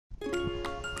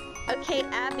Okay,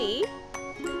 Abby,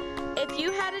 if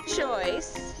you had a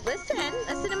choice,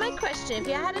 listen to my question. If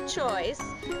you had a choice,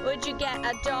 would you get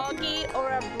a doggy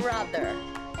or a brother?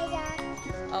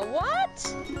 A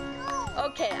what?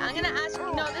 Okay, I'm gonna ask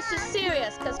you, no, this is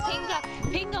serious, because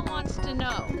Pinga wants to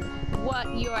know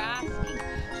what you're asking.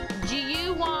 Do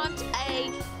you want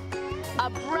a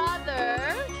brother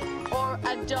or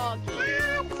a doggy?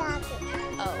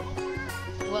 Oh,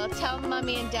 well, tell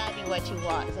Mommy and Daddy what you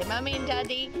want. Say, Mommy and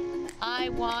Daddy, I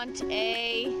want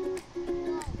a...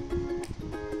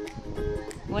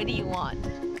 What do you want?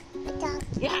 A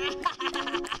doggy.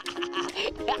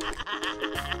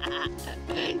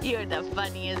 You're the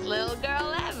funniest little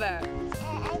girl ever.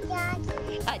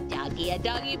 A doggy. A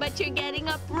doggy, but you're getting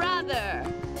a brother.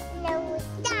 No,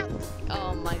 doggy.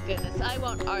 Oh my goodness, I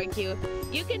won't argue.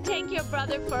 You can take your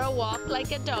brother for a walk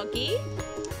like a doggy,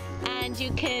 and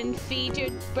you can feed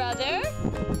your brother,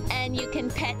 and you can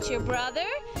pet your brother,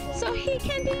 so he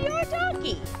can be your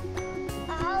doggy.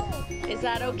 Oh. Is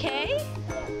that okay?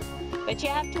 But you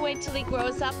have to wait till he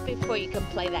grows up before you can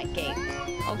play that game,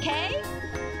 okay?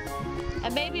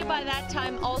 And maybe by that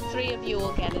time, all three of you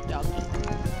will get a doggy.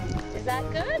 Is that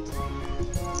good?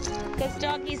 Because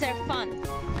doggies are fun.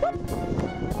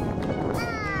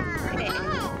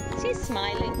 She's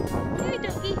smiling. Hey,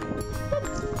 doggy.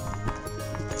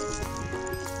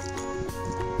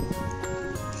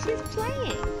 She's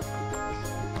playing.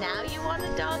 Now you want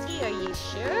a doggy? Are you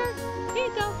sure? Here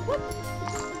you go. Whoop.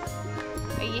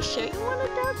 Are you sure you want a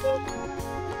doggy?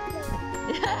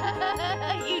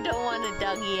 You don't want a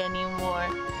doggy anymore,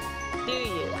 do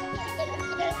you?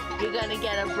 You're gonna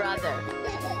get a brother.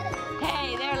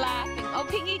 Hey, they're laughing. Oh,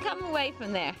 Piggy, come away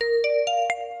from there.